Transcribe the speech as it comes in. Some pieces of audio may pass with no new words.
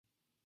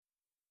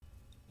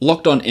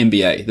Locked On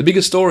NBA, the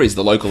biggest stories,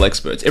 the local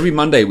experts. Every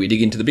Monday we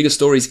dig into the biggest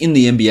stories in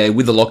the NBA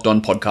with the Locked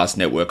On Podcast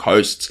Network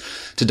hosts.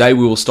 Today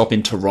we will stop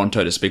in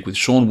Toronto to speak with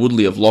Sean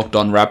Woodley of Locked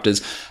On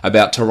Raptors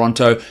about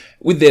Toronto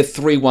with their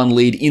 3-1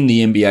 lead in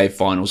the NBA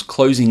Finals,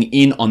 closing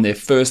in on their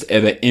first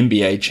ever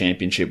NBA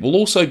championship. We'll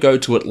also go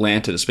to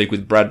Atlanta to speak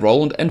with Brad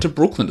Rowland and to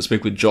Brooklyn to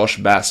speak with Josh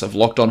Bass of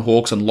Locked On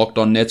Hawks and Locked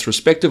On Nets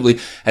respectively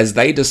as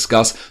they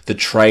discuss the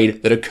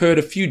trade that occurred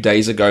a few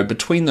days ago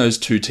between those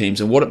two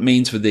teams and what it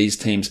means for these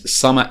teams'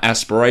 summer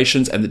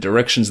aspirations and the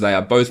directions they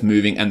are both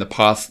moving and the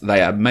path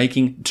they are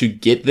making to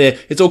get there.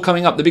 It's all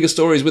coming up, the biggest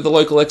stories with the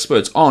local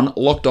experts on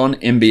Locked On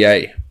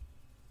NBA.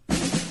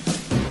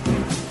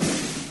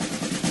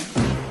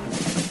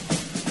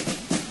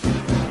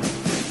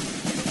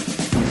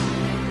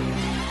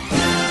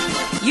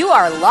 You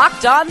are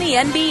Locked On the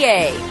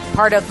NBA,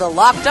 part of the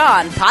Locked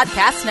On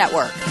Podcast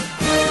Network.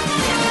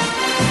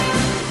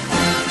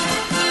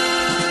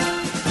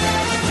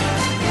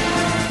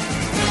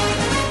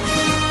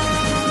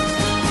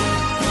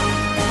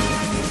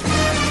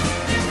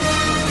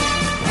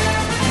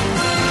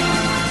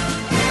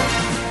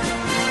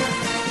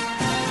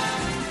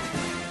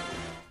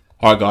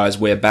 Alright guys,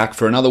 we're back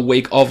for another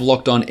week of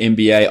Locked On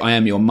NBA. I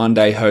am your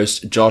Monday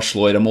host, Josh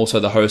Lloyd. I'm also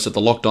the host of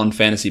the Locked On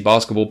Fantasy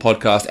Basketball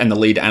podcast and the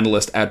lead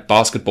analyst at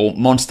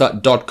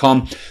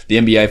basketballmonster.com. The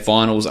NBA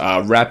Finals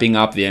are wrapping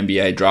up. The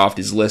NBA draft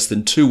is less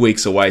than 2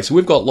 weeks away, so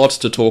we've got lots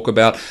to talk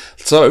about.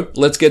 So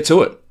let's get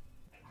to it.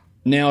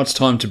 Now it's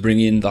time to bring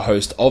in the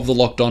host of the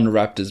Locked On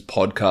Raptors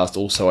podcast,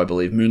 also I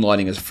believe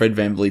moonlighting as Fred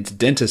VanVleet's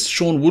dentist.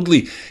 Sean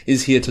Woodley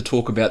is here to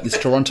talk about this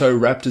Toronto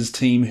Raptors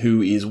team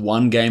who is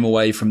one game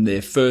away from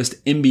their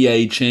first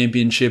NBA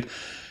championship.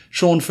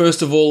 Sean,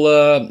 first of all,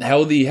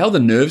 how are the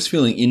nerves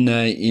feeling in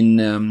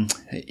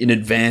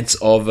advance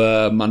of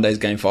Monday's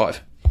Game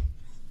 5?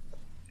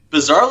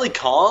 Bizarrely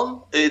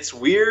calm. It's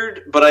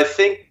weird, but I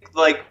think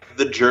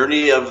the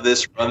journey of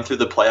this run through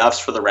the playoffs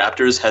for the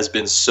Raptors has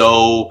been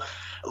so.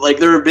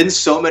 There have been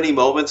so many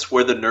moments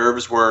where the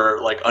nerves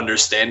were,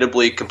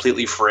 understandably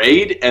completely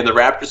frayed, and the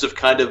Raptors have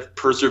kind of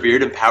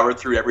persevered and powered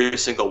through every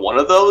single one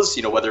of those,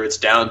 whether it's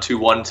down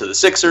 2-1 to the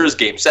Sixers,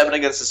 Game 7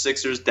 against the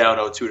Sixers, down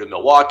 0-2 to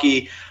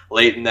Milwaukee,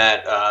 late in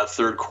that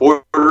third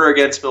quarter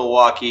against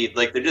Milwaukee.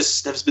 There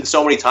just has been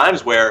so many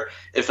times where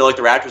it felt like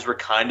the Raptors were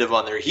kind of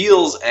on their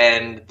heels,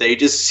 and they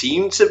just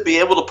seem to be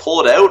able to pull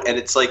it out, and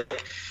it's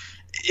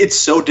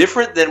so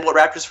different than what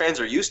Raptors fans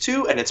are used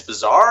to, and it's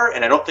bizarre,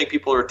 and I don't think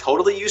people are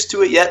totally used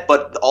to it yet,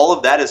 but all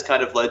of that has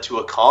kind of led to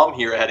a calm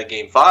here ahead of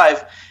Game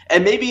 5,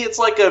 and maybe it's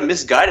like a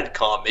misguided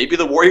calm. Maybe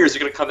the Warriors are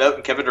going to come out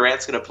and Kevin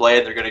Durant's going to play,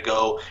 and they're going to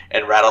go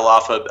and rattle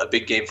off a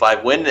big Game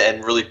 5 win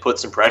and really put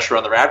some pressure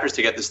on the Raptors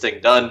to get this thing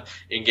done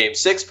in Game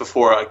 6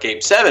 before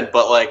Game 7,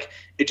 but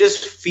it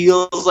just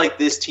feels like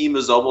this team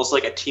is almost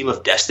like a team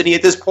of destiny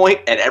at this point,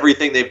 and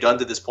everything they've done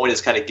to this point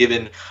has kind of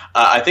given,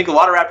 I think, a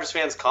lot of Raptors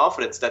fans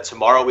confidence that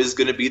tomorrow is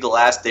going to be the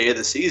last day of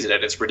the season.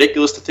 And it's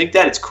ridiculous to think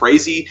that. It's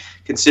crazy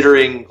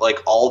considering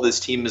all this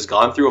team has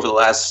gone through over the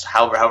last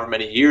however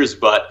many years.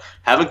 But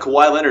having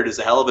Kawhi Leonard is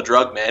a hell of a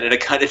drug, man, and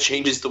it kind of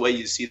changes the way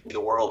you see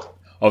the world.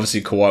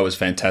 Obviously, Kawhi was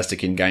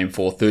fantastic in Game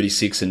 4,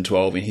 36 and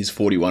 12 in his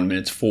 41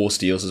 minutes, 4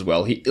 steals as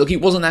well. He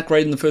wasn't that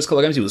great in the first couple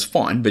of games. He was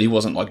fine, but he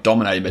wasn't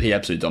dominating, but he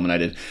absolutely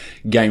dominated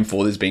Game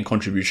 4. There's been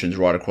contributions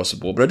right across the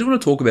board. But I do want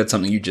to talk about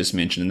something you just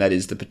mentioned, and that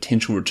is the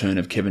potential return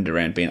of Kevin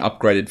Durant being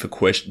upgraded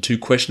to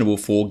questionable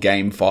for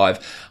Game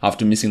 5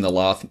 after missing the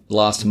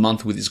last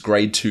month with his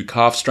grade 2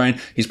 calf strain.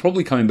 He's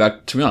probably coming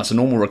back, to be honest, a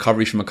normal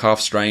recovery from a calf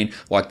strain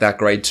like that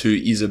grade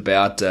 2 is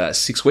about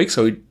 6 weeks,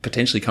 so he's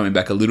potentially coming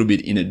back a little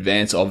bit in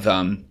advance of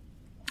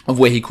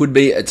where he could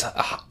be. It's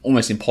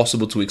almost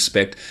impossible to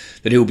expect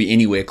that he'll be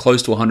anywhere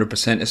close to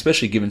 100%,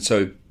 especially given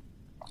so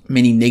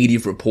many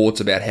negative reports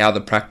about how the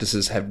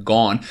practices have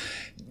gone.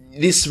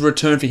 This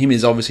return for him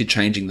is obviously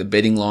changing the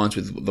betting lines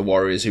with the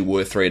Warriors, who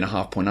were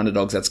 3.5 point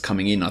underdogs. That's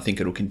coming in. I think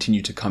it'll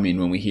continue to come in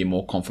when we hear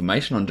more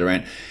confirmation on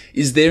Durant.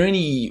 Is there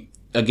any,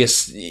 I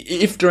guess,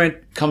 if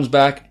Durant comes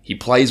back, he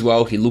plays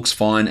well, he looks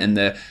fine, and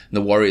the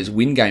Warriors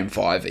win Game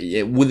 5,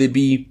 will there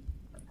be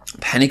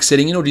panic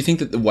setting in, or do you think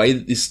that the way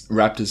that this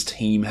Raptors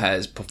team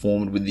has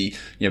performed with the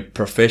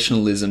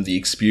professionalism, the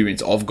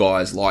experience of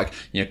guys like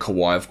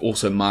Kawhi,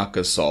 also Marc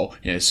Gasol,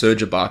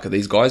 Serge Ibaka,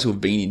 these guys who have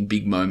been in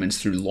big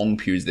moments through long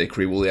periods of their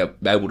career, will they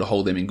be able to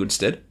hold them in good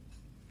stead?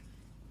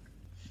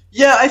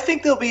 Yeah, I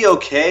think they'll be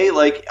okay.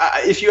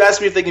 If you ask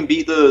me if they can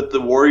beat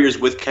the Warriors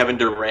with Kevin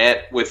Durant,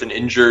 with an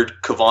injured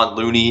Kevon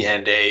Looney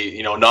and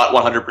a not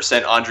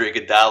 100% Andre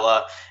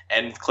Iguodala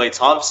and Klay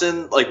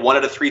Thompson, 1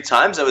 out of 3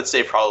 times, I would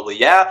say probably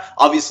yeah.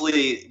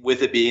 Obviously,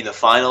 with it being the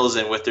finals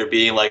and with there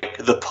being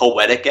the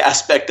poetic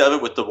aspect of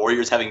it, with the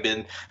Warriors having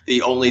been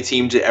the only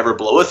team to ever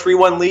blow a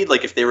 3-1 lead,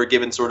 if they were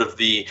given sort of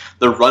the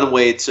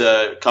runway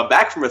to come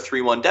back from a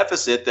 3-1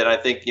 deficit, then I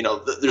think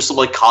there's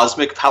some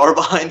cosmic power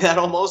behind that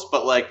almost.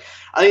 But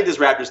I think this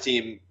Raptors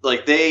team,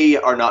 they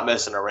are not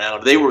messing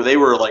around. They were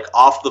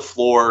off the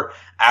floor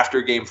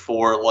after Game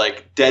 4,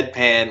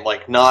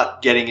 deadpan,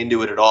 not getting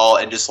into it at all,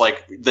 and just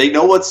they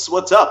know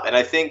what's up. And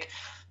I think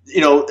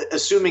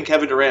assuming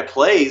Kevin Durant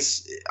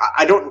plays,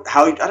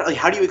 how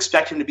do you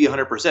expect him to be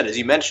 100%? As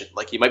you mentioned,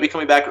 like he might be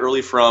coming back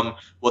early from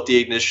what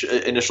the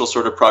initial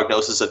sort of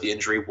prognosis of the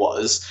injury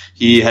was.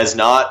 He has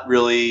not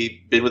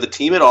really been with the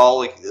team at all,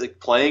 like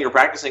playing or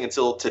practicing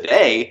until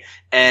today,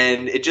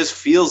 and it just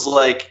feels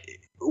like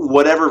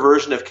whatever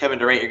version of Kevin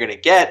Durant you're going to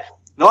get,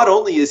 not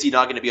only is he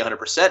not going to be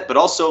 100%, but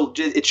also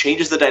it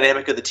changes the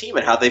dynamic of the team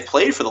and how they've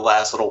played for the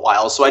last little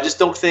while. So I just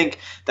don't think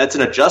that's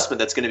an adjustment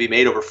that's going to be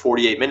made over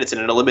 48 minutes in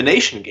an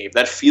elimination game.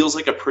 That feels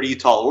like a pretty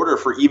tall order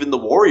for even the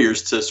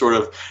Warriors to sort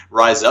of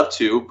rise up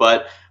to.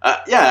 But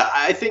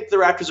I think the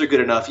Raptors are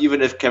good enough,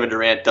 even if Kevin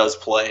Durant does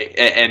play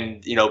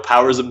and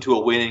powers them to a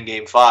win in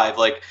Game 5.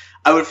 Like,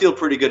 I would feel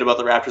pretty good about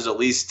the Raptors, at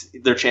least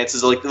their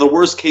chances. Like, the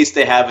worst case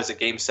they have is a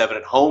Game 7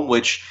 at home,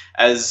 which,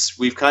 as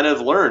we've kind of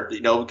learned,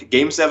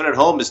 Game 7 at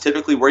home is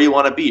typically where you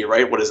want to be,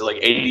 right? What is it,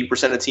 like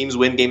 80% of teams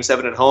win Game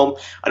 7 at home?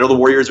 I know the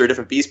Warriors are a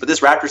different beast, but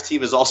this Raptors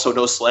team is also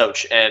no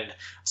slouch. And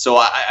so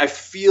I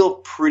feel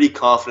pretty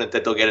confident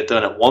that they'll get it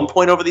done at one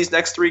point over these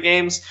next 3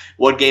 games.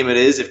 What game it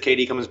is, if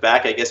KD comes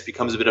back, I guess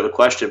becomes a bit of a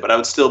question. But I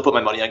would still put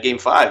my money on Game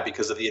 5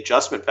 because of the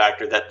adjustment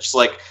factor that just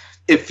like –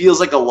 it feels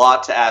like a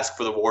lot to ask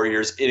for the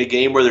Warriors in a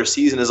game where their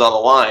season is on the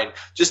line,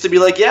 just to be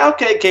like, yeah,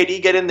 okay,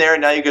 KD, get in there,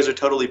 and now you guys are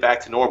totally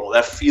back to normal.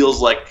 That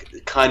feels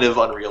like kind of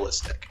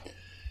unrealistic.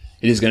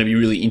 It is going to be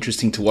really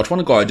interesting to watch.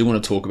 One guy I do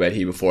want to talk about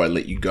here before I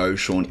let you go,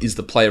 Sean, is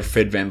the player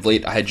Fred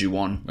VanVleet. I had you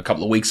on a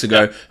couple of weeks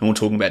ago, and we're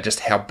talking about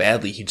just how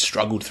badly he'd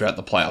struggled throughout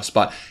the playoffs.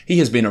 But he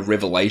has been a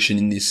revelation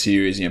in this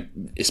series,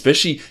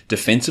 especially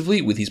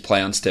defensively with his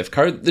play on Steph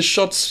Curry. The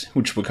shots,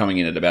 which were coming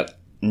in at about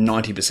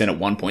 90% at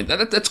one point.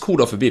 That's cooled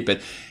off a bit,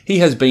 but he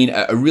has been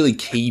a really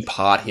key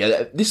part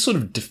here. This sort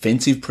of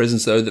defensive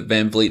presence, though, that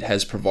VanVleet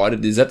has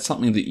provided, is that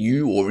something that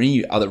you or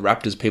any other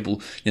Raptors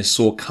people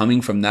saw coming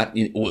from that,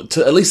 or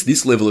to at least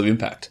this level of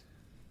impact?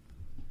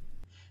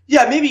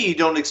 Yeah, maybe you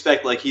don't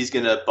expect like he's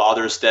going to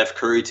bother Steph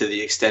Curry to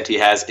the extent he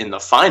has in the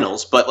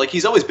finals, but like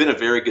he's always been a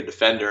very good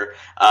defender,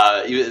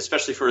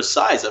 especially for his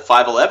size at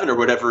 5'11" or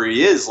whatever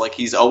he is. Like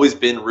he's always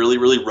been really,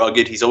 really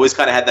rugged. He's always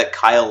kind of had that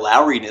Kyle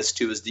Lowry-ness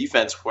to his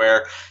defense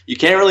where you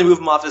can't really move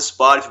him off his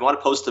spot. If you want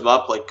to post him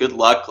up, like good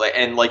luck.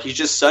 And he's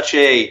just such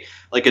a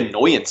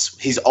annoyance.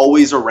 He's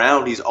always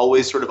around. He's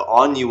always sort of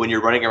on you when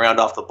you're running around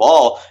off the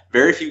ball.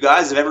 Very few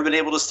guys have ever been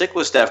able to stick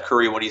with Steph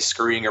Curry when he's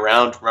scurrying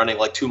around, running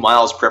like 2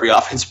 miles per every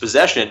offense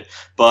possession.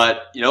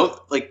 But,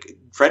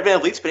 Fred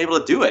VanVleet's been able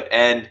to do it.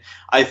 And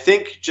I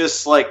think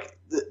just like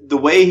the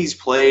way he's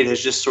played has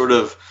just sort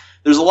of,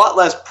 there's a lot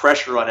less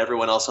pressure on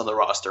everyone else on the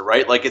roster,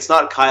 right? Like it's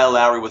not Kyle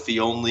Lowry with the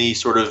only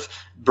sort of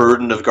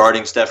burden of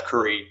guarding Steph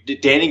Curry.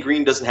 Danny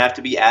Green doesn't have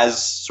to be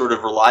as sort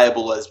of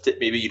reliable as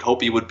maybe you'd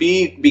hope he would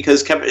be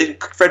because Fred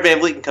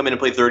VanVleet can come in and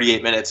play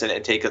 38 minutes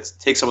and take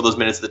some of those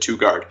minutes of the 2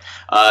 guard.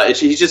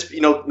 He's just,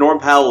 Norm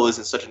Powell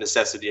isn't such a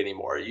necessity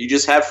anymore. You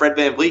just have Fred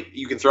VanVleet.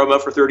 You can throw him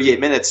out for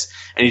 38 minutes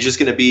and he's just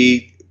going to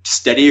be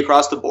steady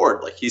across the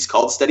board. Like he's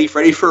called Steady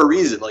Freddy for a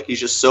reason. Like he's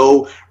just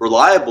so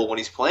reliable when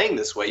he's playing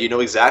this way. You know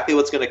exactly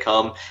what's going to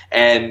come.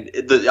 And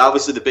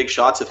obviously the big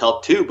shots have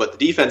helped too, but the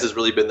defense has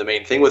really been the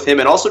main thing with him.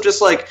 And also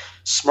just like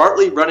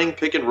smartly running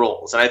pick and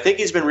rolls. And I think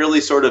he's been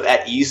really sort of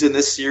at ease in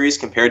this series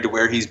compared to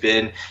where he's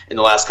been in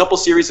the last couple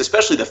series,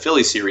 especially the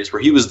Philly series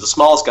where he was the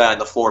smallest guy on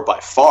the floor by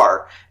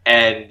far.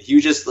 And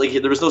he just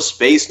there was no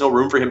space, no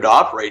room for him to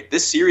operate.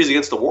 This series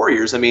against the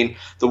Warriors, I mean,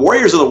 the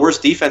Warriors are the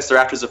worst defense the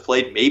Raptors have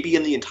played maybe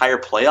in the entire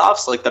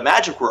playoffs. Like the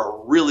Magic were a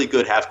really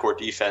good half-court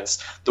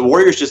defense. The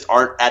Warriors just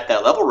aren't at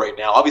that level right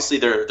now. Obviously,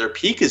 their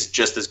peak is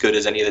just as good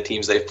as any of the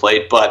teams they've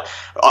played, but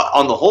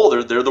on the whole,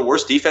 they're the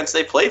worst defense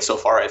they've played so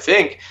far, I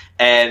think.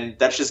 And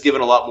that's just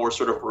given a lot more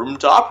sort of room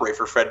to operate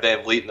for Fred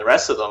VanVleet and the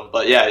rest of them.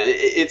 But yeah,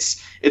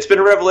 it's been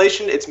a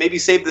revelation. It's maybe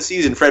saved the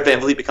season, Fred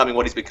VanVleet becoming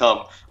what he's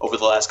become over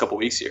the last couple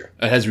weeks here.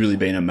 It has really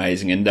been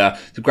amazing. And the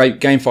great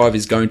Game 5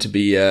 is going to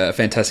be a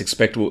fantastic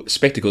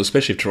spectacle,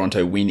 especially if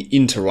Toronto win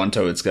in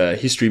Toronto. It's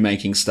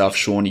history-making stuff.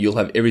 Sean, you'll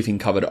have everything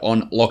covered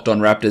on Locked On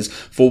Raptors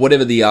for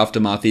whatever the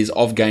aftermath is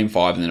of Game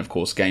 5 and then, of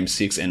course, Game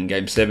 6 and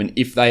Game 7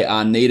 if they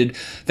are needed.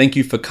 Thank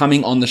you for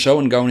coming on the show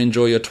and go and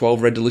enjoy your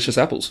 12 red delicious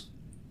apples.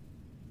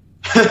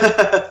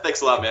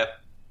 Thanks a lot, man.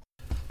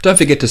 Don't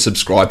forget to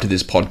subscribe to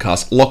this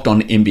podcast, Locked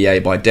On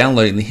NBA, by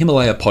downloading the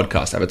Himalaya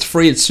podcast app. It's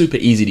free, it's super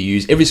easy to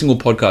use. Every single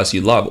podcast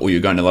you love or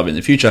you're going to love it in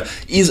the future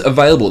is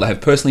available. They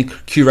have personally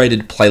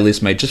curated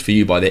playlists made just for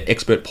you by their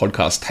expert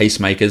podcast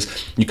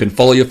tastemakers. You can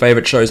follow your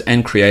favorite shows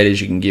and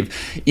creators. You can give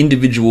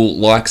individual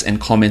likes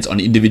and comments on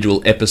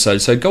individual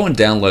episodes. So go and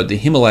download the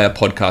Himalaya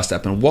podcast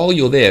app. And while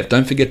you're there,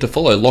 don't forget to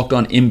follow Locked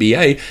On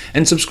NBA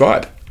and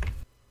subscribe.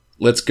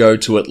 Let's go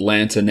to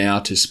Atlanta now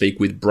to speak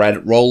with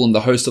Brad Rowland,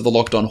 the host of the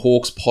Locked On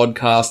Hawks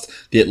podcast.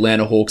 The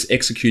Atlanta Hawks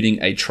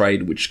executing a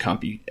trade which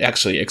can't be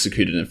actually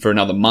executed for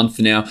another month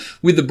now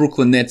with the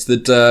Brooklyn Nets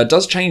that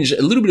does change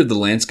a little bit of the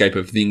landscape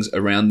of things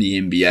around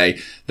the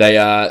NBA.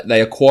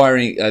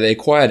 They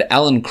acquired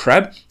Alan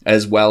Crabb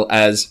as well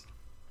as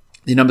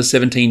the number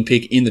 17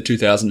 pick in the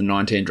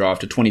 2019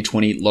 draft, a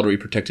 2020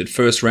 lottery-protected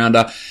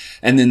first-rounder,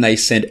 and then they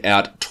sent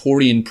out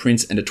Taurean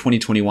Prince and a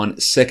 2021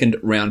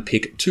 second-round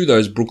pick to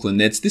those Brooklyn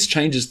Nets. This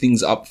changes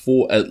things up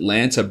for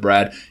Atlanta,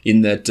 Brad,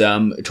 in that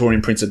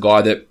Taurean Prince, a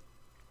guy that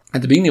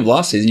at the beginning of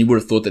last season, you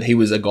would have thought that he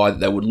was a guy that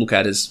they would look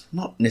at as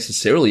not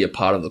necessarily a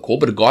part of the core,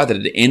 but a guy that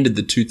had ended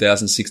the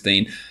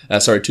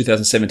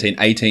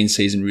 2017-18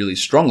 season really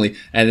strongly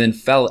and then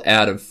fell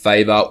out of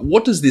favor.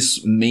 What does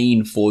this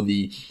mean for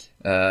the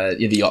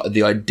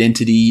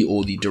identity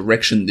or the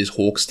direction this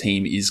Hawks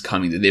team is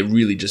coming? That they're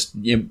really just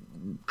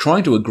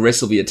trying to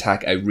aggressively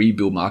attack a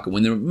rebuild market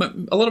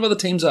when a lot of other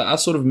teams are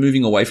sort of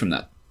moving away from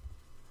that.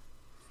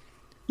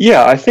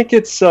 Yeah, I think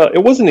it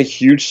wasn't a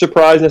huge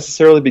surprise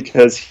necessarily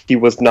because he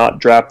was not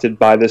drafted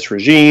by this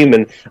regime,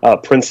 and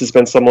Prince has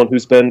been someone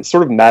who's been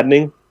sort of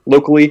maddening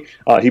locally.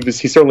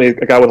 He's certainly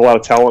a guy with a lot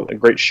of talent, a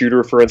great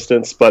shooter, for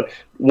instance, but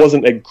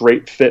wasn't a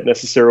great fit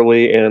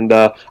necessarily, and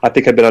I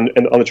think had been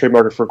on the trade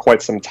market for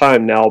quite some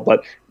time now,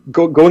 but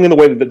going in the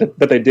way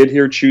that they did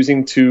here,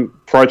 choosing to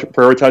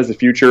prioritize the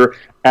future,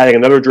 adding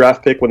another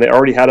draft pick when they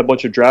already had a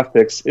bunch of draft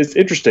picks is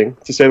interesting,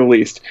 to say the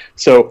least.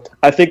 So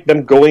I think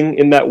them going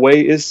in that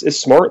way is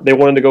smart. They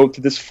wanted to go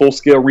through this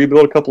full-scale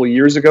rebuild a couple of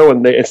years ago,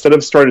 and they, instead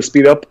of starting to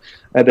speed up,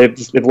 they've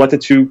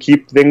elected to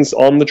keep things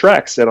on the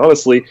tracks. And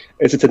honestly,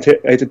 it's a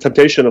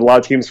temptation that a lot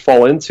of teams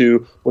fall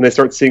into when they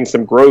start seeing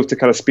some growth to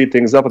kind of speed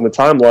things up in the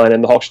timeline,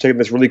 and the Hawks are taking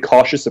this really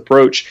cautious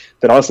approach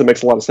that honestly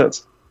makes a lot of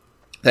sense.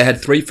 They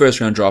had 3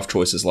 first-round draft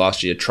choices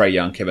last year, Trae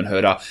Young, Kevin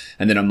Huerter,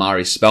 and then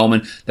Amari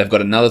Spellman. They've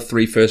got another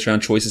 3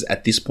 first-round choices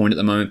at this point at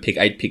the moment, pick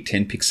 8, pick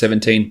 10, pick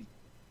 17,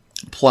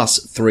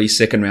 plus 3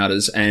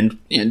 second-rounders, and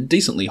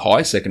decently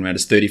high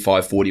second-rounders,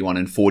 35, 41,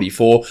 and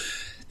 44.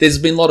 There's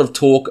been a lot of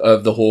talk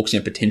of the Hawks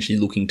potentially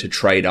looking to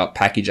trade up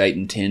package 8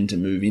 and 10 to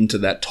move into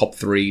that top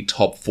 3,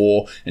 top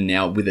 4, and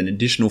now with an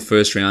additional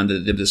first rounder,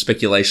 the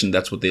speculation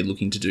that's what they're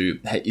looking to do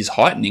is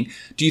heightening.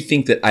 Do you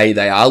think that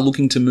they are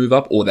looking to move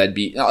up, or they'd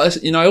be, I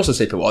also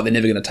say people, they're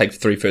never going to take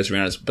 3 first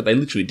rounders, but they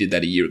literally did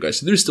that a year ago,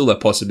 so there is still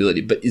that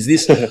possibility. But is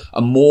this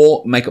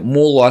make it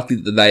more likely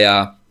that they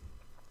are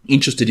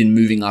interested in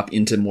moving up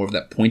into more of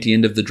that pointy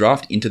end of the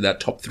draft, into that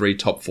top 3,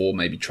 top 4,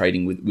 maybe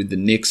trading with the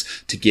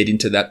Knicks to get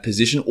into that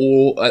position?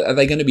 Or are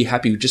they going to be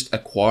happy with just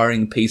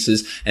acquiring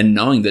pieces and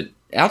knowing that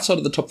outside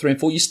of the top 3 and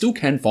 4, you still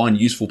can find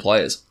useful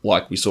players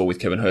like we saw with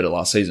Kevin Huerter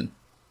last season?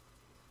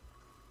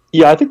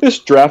 Yeah, I think this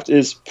draft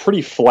is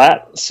pretty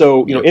flat.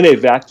 So, in a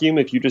vacuum,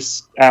 if you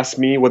just ask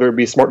me whether it'd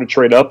be smart to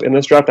trade up in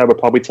this draft, I would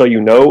probably tell you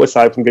no,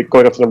 aside from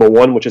going up to number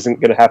 1, which isn't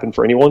going to happen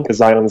for anyone because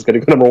Zion is going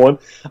to go number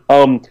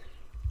 1.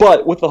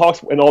 But with the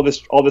Hawks and all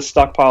this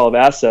stockpile of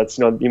assets,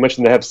 you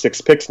mentioned they have 6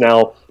 picks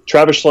now.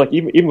 Travis Schlenk,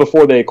 even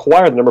before they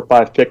acquired the number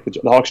 5 pick, the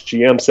Hawks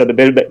GM said that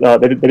they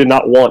did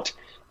not want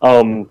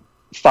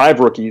 5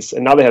 rookies,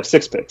 and now they have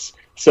 6 picks.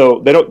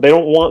 So they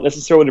don't want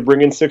necessarily to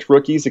bring in 6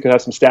 rookies. They could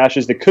have some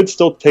stashes. They could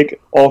still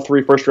take all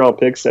 3 first-round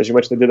picks, as you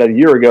mentioned they did that a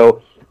year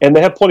ago, and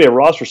they have plenty of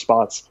roster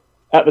spots.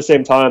 At the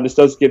same time, this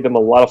does give them a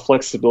lot of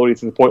flexibility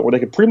to the point where they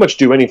can pretty much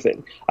do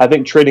anything. I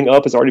think trading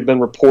up has already been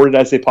reported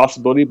as a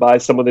possibility by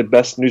some of the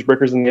best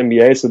newsbreakers in the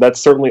NBA, so that's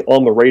certainly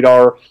on the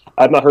radar.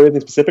 I've not heard anything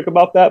specific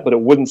about that, but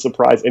it wouldn't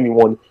surprise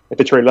anyone if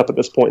they traded up at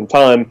this point in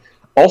time.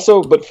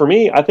 Also, but for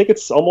me, I think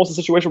it's almost a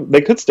situation where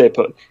they could stay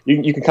put.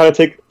 You can kind of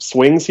take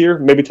swings here,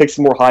 maybe take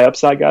some more high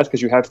upside guys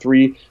because you have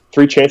three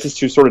chances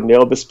to sort of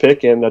nail this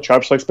pick. And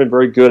Travis Schlenk's been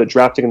very good at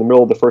drafting in the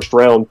middle of the first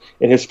round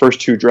in his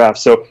first 2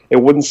 drafts. So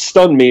it wouldn't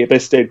stun me if they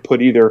stayed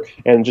put either,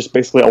 and just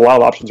basically a lot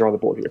of options are on the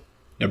board here.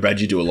 Now,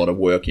 Brad, you do a lot of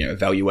work,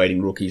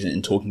 evaluating rookies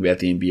and talking about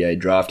the NBA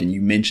draft, and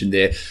you mentioned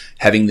there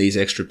having these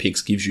extra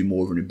picks gives you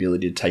more of an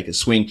ability to take a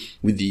swing.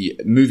 With the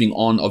moving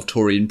on of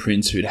Taurean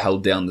Prince, who'd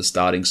held down the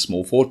starting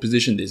small forward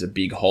position, there's a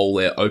big hole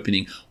there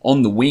opening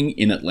on the wing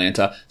in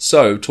Atlanta.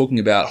 So, talking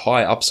about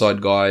high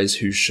upside guys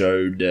who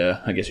showed,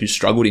 who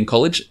struggled in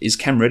college, is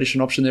Cam Reddish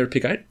an option there at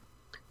pick 8?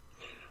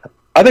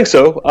 I think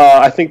so.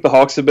 I think the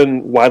Hawks have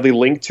been widely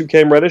linked to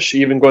Cam Reddish,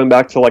 even going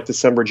back to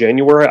December,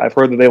 January. I've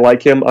heard that they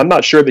like him. I'm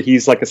not sure that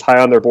he's as high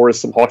on their board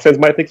as some Hawks fans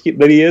might think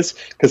that he is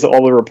because of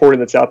all the reporting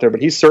that's out there.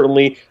 But he's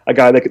certainly a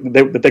guy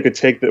that they could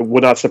take that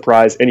would not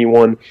surprise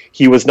anyone.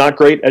 He was not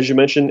great, as you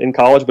mentioned, in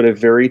college, but a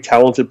very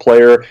talented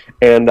player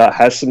and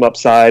has some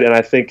upside. And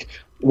I think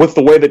with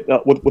the way that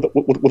with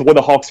the way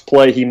the Hawks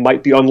play, he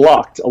might be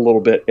unlocked a little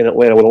bit in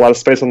Atlanta with a lot of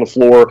space on the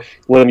floor.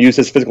 Let him use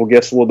his physical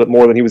gifts a little bit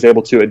more than he was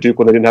able to at Duke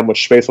when they didn't have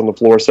much space on the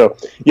floor. So,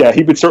 yeah,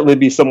 he would certainly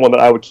be someone that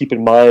I would keep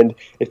in mind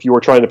if you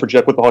were trying to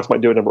project what the Hawks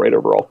might do at number 8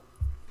 overall.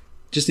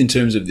 Just in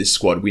terms of this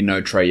squad, we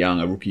know Trae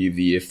Young, a Rookie of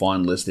the Year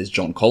finalist. There's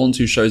John Collins,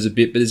 who shows a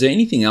bit. But is there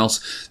anything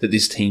else that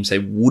this team, say,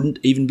 wouldn't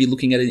even be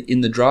looking at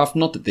in the draft?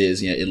 Not that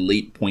there's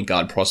elite point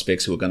guard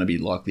prospects who are going to be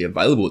likely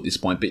available at this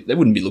point, but they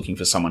wouldn't be looking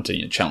for someone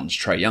to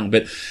challenge Trae Young.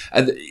 But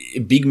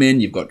big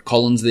men, you've got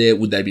Collins there.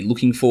 Would they be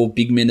looking for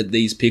big men at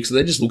these picks? Are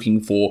they just looking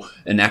for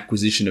an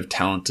acquisition of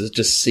talent to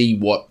just see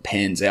what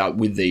pans out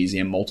with these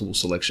multiple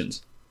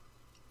selections?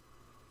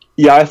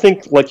 Yeah, I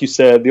think, like you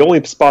said, the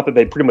only spot that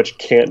they pretty much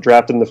can't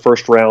draft in the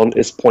first round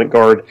is point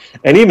guard.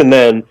 And even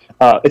then,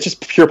 it's just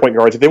pure point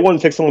guards. If they want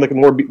to take someone that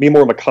can be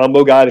more of a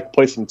combo guy to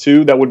play some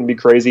two, that wouldn't be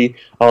crazy.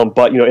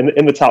 But,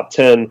 in the top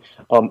 10,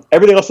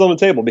 everything else is on the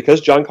table. Because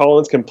John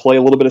Collins can play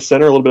a little bit of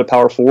center, a little bit of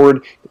power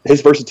forward,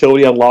 his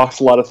versatility unlocks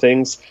a lot of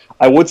things.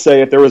 I would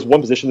say if there was one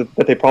position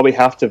that they probably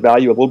have to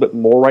value a little bit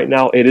more right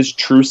now, it is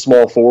true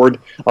small forward.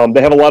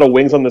 They have a lot of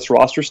wings on this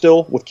roster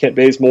still with Kent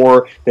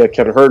Bazemore. They have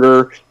Kevin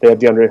Huerter. They have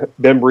DeAndre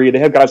Bembry. They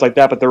have guys like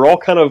that, but they're all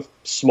kind of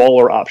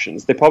smaller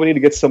options. They probably need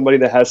to get somebody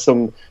that has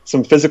some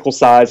physical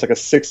size, like a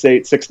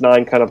 6'8",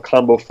 6'9" kind of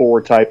combo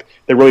forward type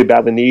they really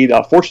badly need.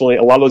 Fortunately,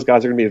 a lot of those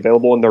guys are going to be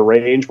available in their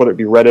range, whether it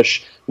be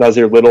Reddish,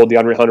 Nazir Little,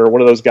 DeAndre Hunter.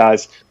 One of those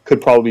guys could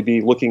probably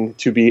be looking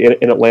to be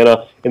in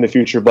Atlanta in the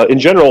future. But in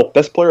general,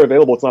 best player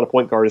available, it's not a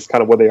point guard, is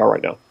kind of where they are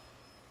right now.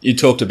 You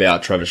talked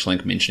about Travis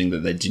Schlenk mentioning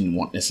that they didn't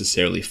want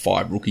necessarily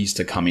 5 rookies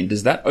to come in.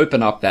 Does that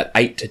open up that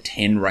 8 to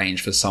 10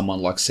 range for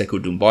someone like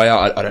Sekou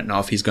Doumbouya? I don't know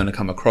if he's going to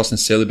come across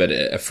necessarily, but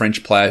a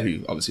French player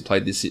who obviously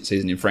played this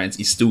season in France,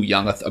 he's still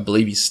young. I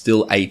believe he's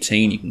still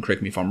 18. You can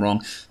correct me if I'm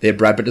wrong there,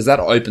 Brad. But does that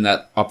open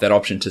up that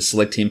option to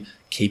select him,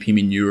 keep him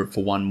in Europe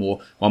for one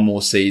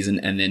more season,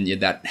 and then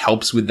that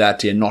helps with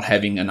that, not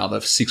having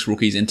another 6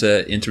 rookies enter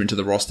into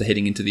the roster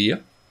heading into the year?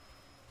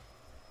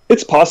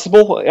 It's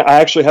possible.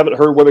 I actually haven't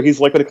heard whether he's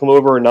likely to come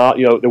over or not.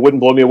 It wouldn't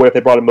blow me away if they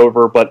brought him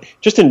over. But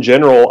just in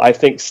general, I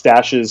think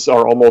stashes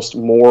are almost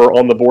more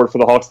on the board for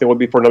the Hawks than would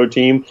be for another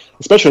team,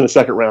 especially in the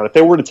second round. If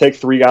they were to take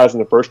 3 guys in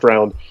the first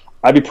round,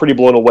 I'd be pretty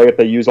blown away if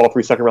they use all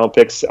 3 second-round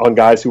picks on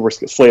guys who were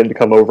slated to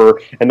come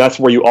over. And that's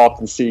where you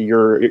often see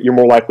you're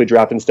more likely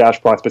drafting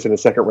stash prospects in the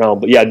second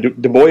round. But yeah,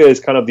 Doumbouya is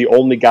kind of the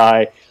only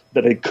guy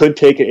that they could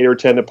take at 8 or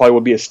 10 that probably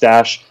would be a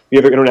stash. The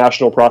other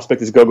international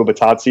prospect is Gogo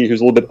Batadze, who's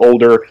a little bit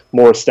older,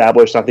 more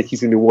established. I think he's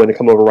going to be willing to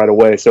come over right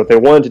away. So if they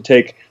wanted to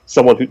take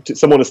someone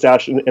to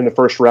stash in the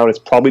first round, it's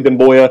probably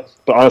Doumbouya.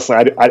 But honestly,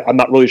 I'm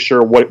not really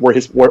sure where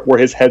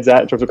his head's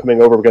at in terms of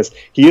coming over, because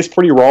he is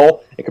pretty raw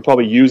and could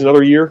probably use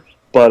another year.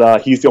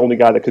 But he's the only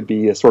guy that could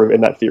be sort of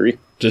in that theory.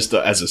 Just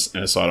as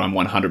an aside, I'm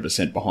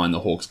 100% behind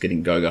the Hawks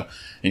getting Goga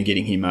and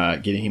getting him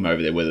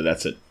over there, whether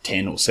that's at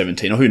 10 or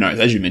 17 or who knows.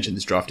 As you mentioned,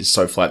 this draft is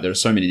so flat. There are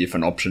so many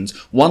different options.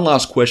 One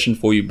last question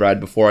for you, Brad,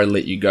 before I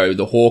let you go.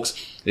 The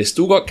Hawks, they've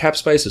still got cap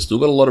space. They've still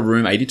got a lot of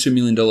room, $82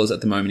 million at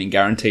the moment in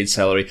guaranteed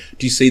salary.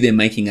 Do you see them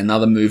making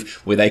another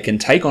move where they can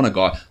take on a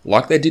guy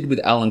like they did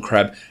with Alan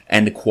Crabb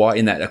and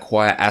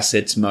acquire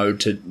assets mode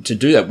to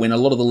do that when a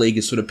lot of the league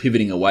is sort of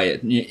pivoting away?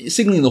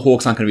 Signaling the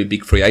Hawks aren't going to be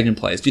big free agent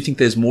players. Do you think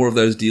there's more of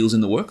those deals in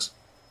the works?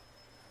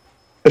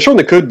 It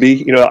certainly could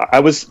be. I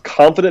was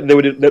confident they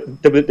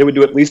would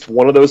do at least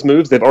one of those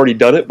moves. They've already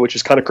done it, which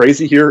is kind of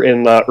crazy here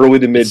in early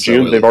to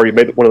mid-June. They've already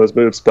made one of those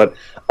moves. But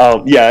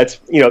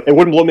it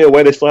wouldn't blow me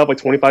away. They still have like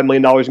 $25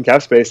 million in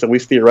cap space, at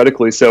least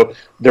theoretically. So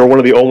they're one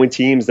of the only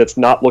teams that's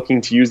not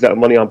looking to use that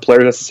money on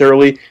players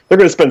necessarily. They're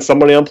going to spend some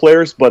money on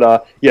players,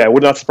 but it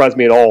would not surprise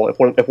me at all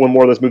if one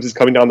more of those moves is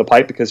coming down the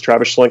pipe, because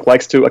Travis Schlenk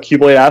likes to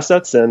accumulate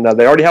assets, and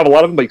they already have a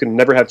lot of them, but you can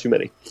never have too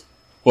many.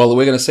 Well,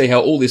 we're going to see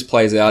how all this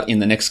plays out in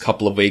the next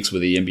couple of weeks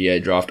with the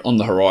NBA draft on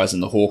the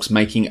horizon. The Hawks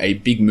making a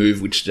big move,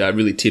 which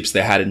really tips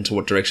their hat into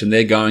what direction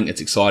they're going.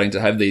 It's exciting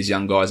to have these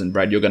young guys. And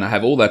Brad, you're going to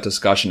have all that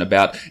discussion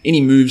about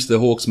any moves the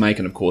Hawks make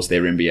and, of course,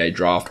 their NBA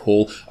draft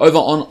haul over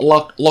on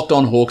Locked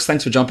On Hawks.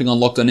 Thanks for jumping on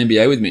Locked On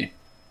NBA with me.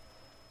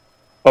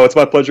 Oh, it's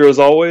my pleasure as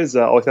always.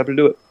 Always happy to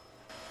do it.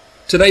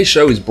 Today's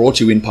show is brought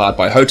to you in part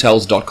by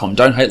Hotels.com.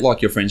 Don't hate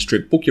like your friend's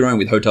trip. Book your own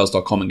with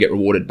Hotels.com and get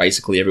rewarded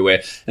basically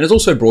everywhere. And it's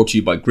also brought to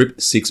you by Grip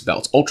 6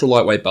 belts. Ultra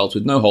lightweight belts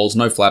with no holes,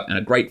 no flap, and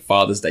a great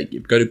Father's Day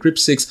gift. Go to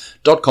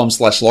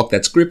grip6.com/lock.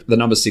 That's grip, the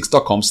number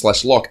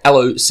 6.com/lock.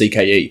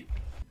 LOCKE.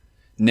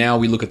 Now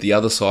we look at the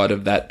other side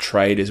of that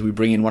trade as we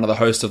bring in one of the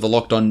hosts of the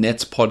Locked On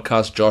Nets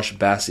podcast. Josh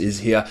Bass is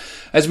here.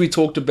 As we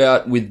talked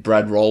about with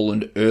Brad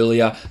Rowland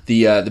earlier,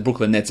 the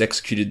Brooklyn Nets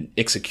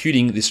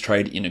executing this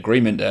trade in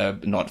agreement,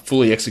 not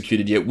fully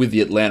executed yet, with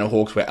the Atlanta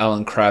Hawks, where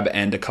Alan Crabb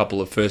and a couple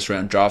of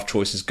first-round draft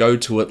choices go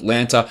to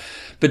Atlanta.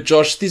 But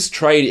Josh, this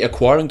trade,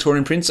 acquiring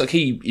Taurean Prince,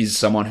 he is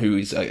someone who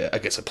is, I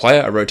guess, a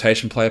player, a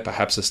rotation player,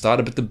 perhaps a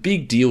starter. But the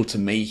big deal to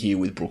me here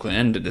with Brooklyn,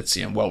 and it's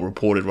well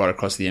reported right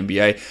across the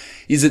NBA,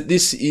 is that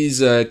this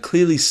is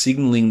clearly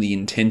signaling the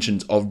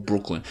intentions of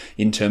Brooklyn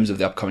in terms of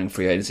the upcoming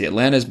free agency.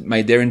 Atlanta's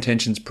made their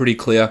intentions pretty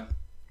clear,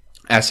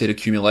 asset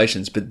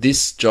accumulations. But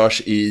this,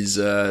 Josh, is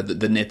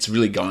the Nets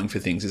really going for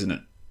things, isn't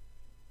it?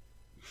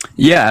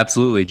 Yeah,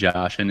 absolutely,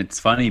 Josh. And it's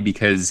funny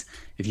because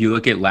if you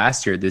look at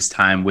last year, this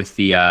time with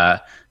the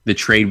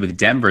trade with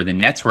Denver, the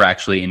Nets were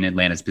actually in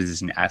Atlanta's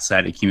position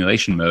asset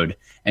accumulation mode.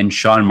 And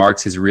Sean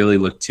Marks has really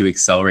looked to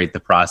accelerate the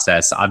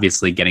process.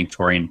 Obviously, getting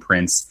Taurean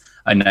Prince,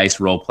 a nice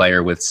role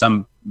player with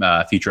some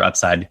future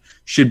upside,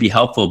 should be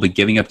helpful. But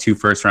giving up 2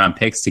 first-round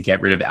picks to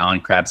get rid of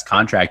Alan Crabb's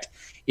contract,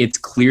 it's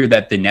clear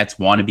that the Nets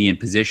want to be in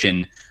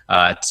position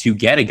to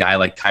get a guy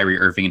like Kyrie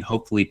Irving and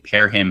hopefully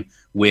pair him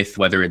with,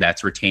 whether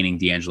that's retaining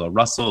D'Angelo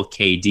Russell,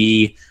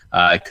 KD,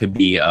 it could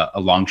be a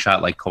long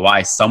shot like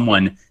Kawhi,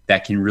 someone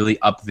that can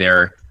really up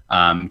their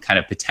kind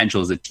of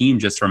potential as a team,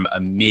 just from a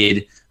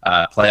mid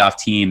playoff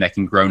team that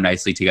can grow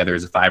nicely together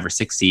as a 5 or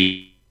 6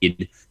 seed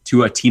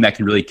to a team that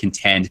can really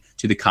contend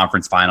to the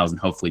conference finals and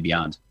hopefully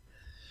beyond.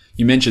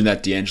 You mentioned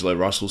that D'Angelo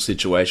Russell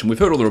situation. We've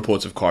heard all the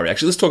reports of Kyrie.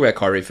 Actually, let's talk about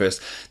Kyrie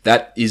first.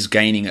 That is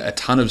gaining a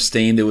ton of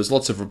steam. There was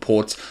lots of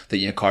reports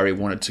that Kyrie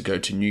wanted to go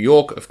to New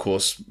York. Of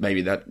course,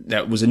 maybe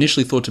that was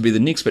initially thought to be the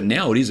Knicks, but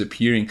now it is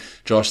appearing,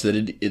 Josh,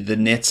 that the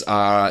Nets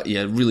are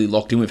really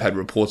locked in. We've had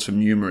reports from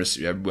numerous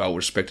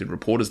well-respected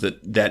reporters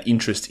that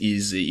interest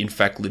is in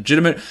fact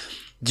legitimate.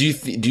 You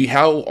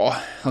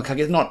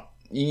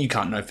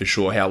can't know for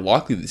sure how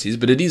likely this is,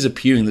 but it is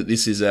appearing that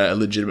this is a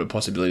legitimate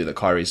possibility that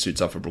Kyrie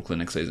suits up for Brooklyn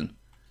next season.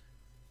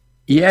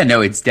 Yeah,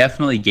 no, it's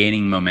definitely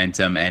gaining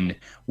momentum. And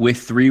with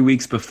 3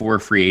 weeks before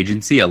free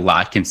agency, a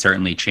lot can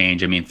certainly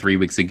change. I mean, 3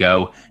 weeks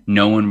ago,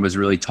 no one was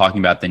really talking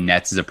about the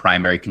Nets as a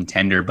primary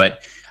contender,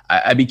 but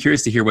I'd be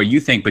curious to hear what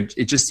you think. But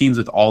it just seems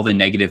with all the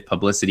negative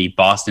publicity,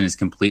 Boston has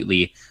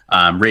completely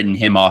written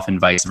him off and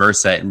vice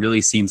versa. It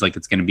really seems like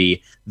it's going to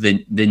be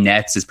the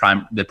Nets as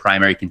the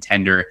primary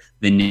contender,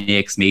 the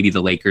Knicks, maybe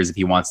the Lakers if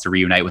he wants to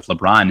reunite with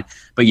LeBron.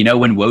 But,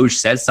 when Woj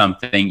says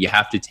something, you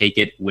have to take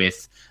it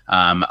with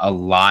a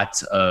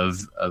lot of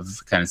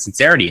kind of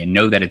sincerity and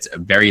know that it's a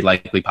very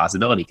likely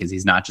possibility because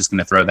he's not just going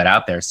to throw that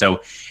out there. So,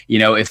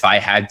 if I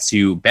had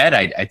to bet,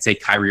 I'd say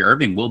Kyrie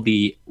Irving will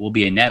be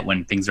a Net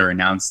when things are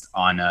announced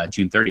on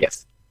June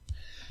 30th.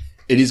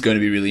 It is going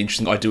to be really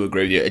interesting. I do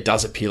agree with you. It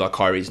does appear like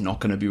Kyrie's not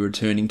going to be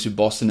returning to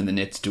Boston, and the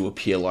Nets do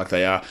appear like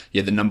they are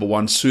the number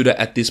one suitor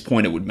at this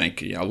point. It would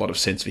make a lot of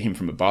sense for him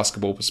from a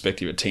basketball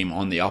perspective, a team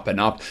on the up and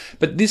up.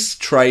 But this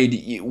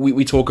trade,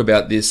 we talk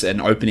about this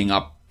and opening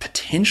up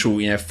potential,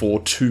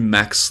 for 2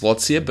 max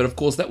slots here, but of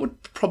course that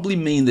would probably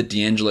mean that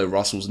D'Angelo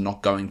Russell's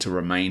not going to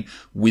remain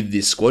with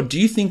this squad. Do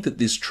you think that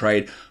this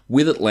trade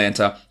with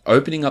Atlanta,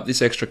 opening up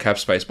this extra cap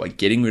space by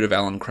getting rid of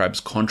Alan Crabb's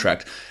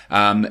contract,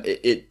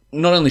 it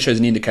not only shows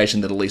an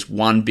indication that at least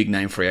one big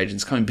name free agent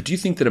is coming, but do you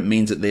think that it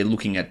means that they're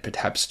looking at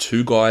perhaps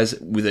 2 guys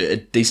with a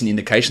decent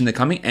indication they're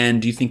coming?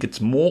 And do you think it's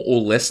more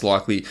or less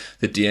likely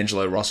that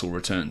D'Angelo Russell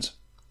returns?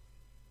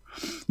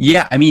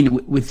 Yeah, I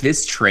mean, with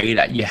this trade,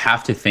 you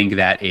have to think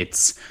that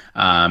it's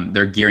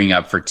they're gearing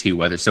up for 2,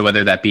 whether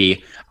that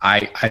be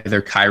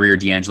either Kyrie or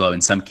D'Angelo. In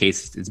some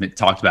cases, it's been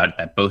talked about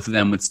that both of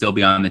them would still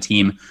be on the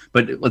team.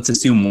 But let's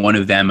assume one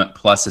of them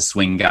plus a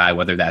swing guy,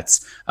 whether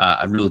that's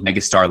a real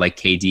megastar like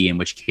KD, in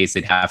which case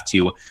they'd have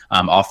to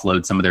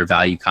offload some of their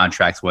value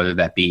contracts, whether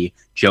that be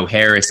Joe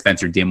Harris,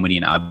 Spencer Dinwiddie,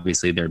 and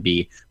obviously there'd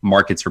be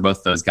markets for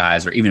both those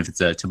guys, or even if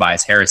it's a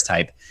Tobias Harris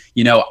type.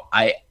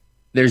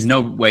 There's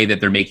no way that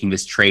they're making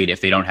this trade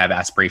if they don't have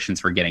aspirations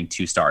for getting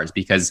 2 stars,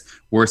 because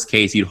worst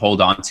case, you'd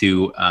hold on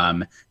to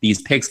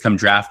these picks come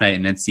draft night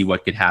and then see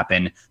what could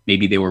happen.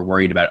 Maybe they were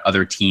worried about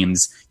other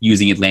teams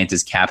using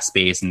Atlanta's cap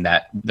space and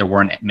that there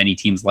weren't many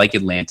teams like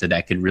Atlanta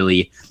that could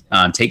really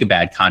take a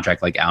bad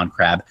contract like Alan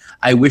Crabb.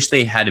 I wish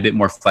they had a bit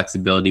more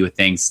flexibility with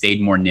things,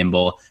 stayed more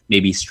nimble,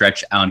 maybe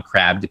stretch Alan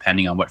Crabb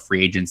depending on what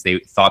free agents they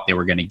thought they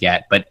were going to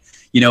get. But,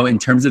 in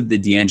terms of the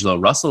D'Angelo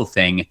Russell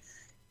thing,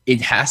 it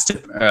has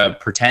to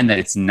pretend that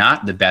it's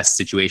not the best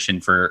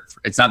situation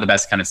it's not the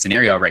best kind of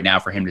scenario right now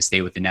for him to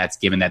stay with the Nets,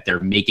 given that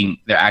they're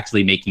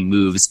actually making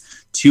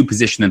moves to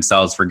position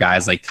themselves for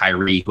guys like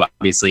Kyrie, who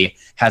obviously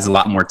has a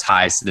lot more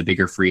ties to the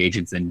bigger free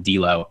agents than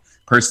D'Lo.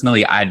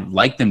 Personally, I'd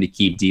like them to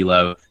keep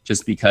D'Lo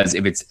just because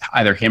if it's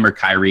either him or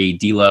Kyrie,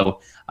 D'Lo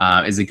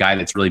is a guy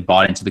that's really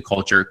bought into the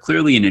culture,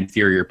 clearly an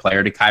inferior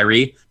player to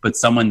Kyrie, but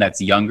someone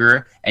that's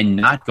younger and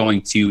not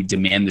going to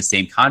demand the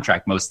same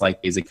contract most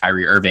likely as a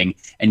Kyrie Irving,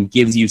 and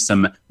gives you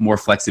some more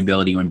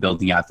flexibility when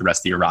building out the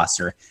rest of your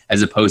roster,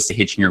 as opposed to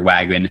hitching your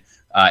wagon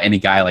in a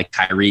guy like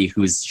Kyrie,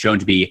 who's shown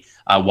to be,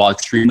 while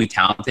extremely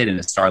talented and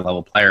a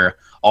star-level player,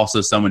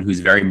 also someone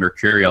who's very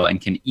mercurial and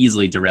can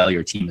easily derail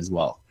your team as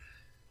well.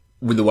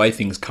 With the way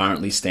things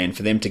currently stand,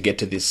 for them to get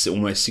to this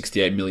almost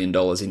 $68 million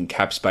in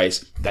cap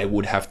space, they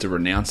would have to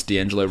renounce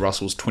D'Angelo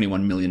Russell's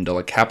 $21 million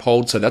cap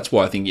hold. So that's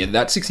why I think,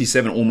 that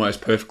 67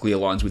 almost perfectly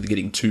aligns with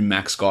getting 2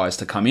 max guys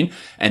to come in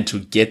and to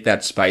get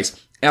that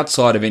space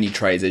outside of any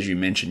trades. As you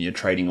mentioned, you're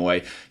trading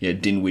away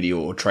Dinwiddie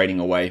or trading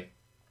away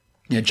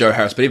Joe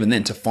Harris, but even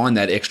then, to find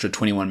that extra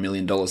 $21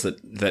 million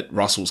that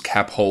Russell's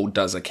cap hold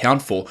does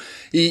account for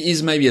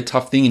is maybe a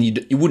tough thing,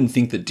 and you wouldn't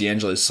think that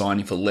D'Angelo's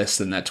signing for less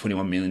than that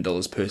 $21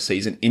 million per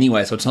season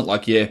anyway, so it's not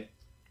like,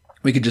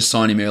 we could just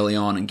sign him early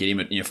on and get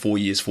him at 4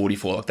 years,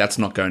 44. Like, that's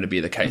not going to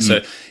be the case. So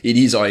it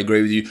is, I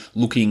agree with you,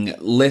 looking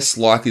less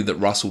likely that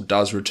Russell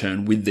does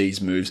return with these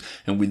moves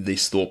and with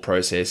this thought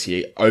process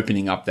here,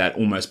 opening up that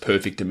almost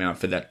perfect amount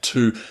for that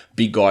 2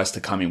 big guys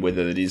to come in,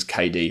 whether it is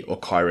KD or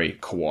Kyrie,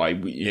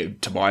 Kawhi,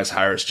 Tobias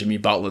Harris, Jimmy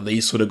Butler,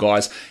 these sort of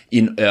guys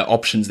in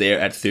options there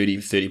at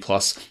 $30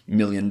 plus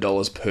million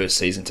per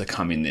season to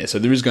come in there. So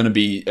there is going to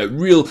be a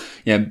real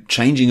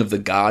changing of the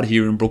guard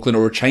here in Brooklyn,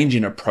 or a change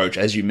in approach,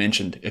 as you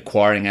mentioned,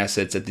 acquiring assets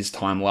assets at this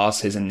time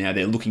last season. Now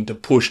they're looking to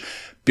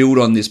build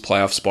on this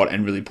playoff spot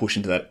and really push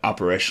into that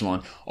upper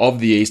echelon of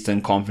the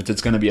Eastern Conference.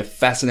 It's going to be a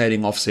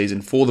fascinating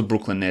offseason for the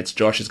Brooklyn Nets.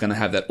 Josh is going to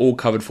have that all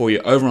covered for you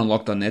over on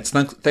Locked On Nets.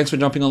 Thanks for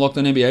jumping on Locked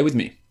On NBA with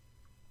me.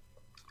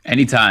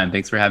 Anytime.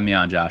 Thanks for having me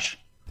on, Josh.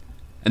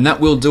 And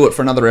that will do it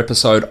for another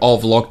episode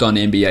of Locked On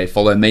NBA.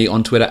 Follow me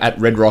on Twitter at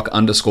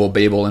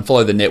redrock_bball and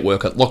follow the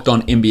network at Locked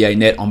On NBA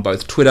Net on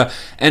both Twitter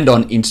and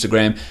on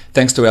Instagram.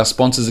 Thanks to our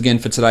sponsors again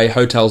for today,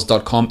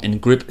 Hotels.com and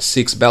Grip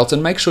 6 Belt.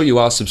 And make sure you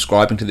are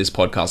subscribing to this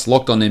podcast,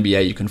 Locked On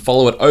NBA. You can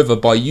follow it over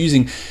by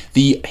using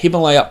the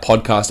Himalaya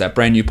podcast app,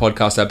 brand new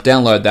podcast app.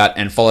 Download that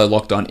and follow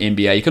Locked On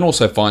NBA. You can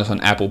also find us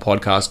on Apple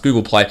Podcasts,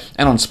 Google Play,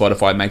 and on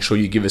Spotify. Make sure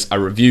you give us a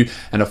review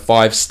and a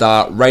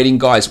 5-star rating.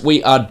 Guys,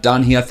 we are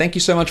done here. Thank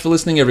you so much for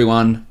listening,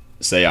 everyone.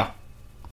 See ya.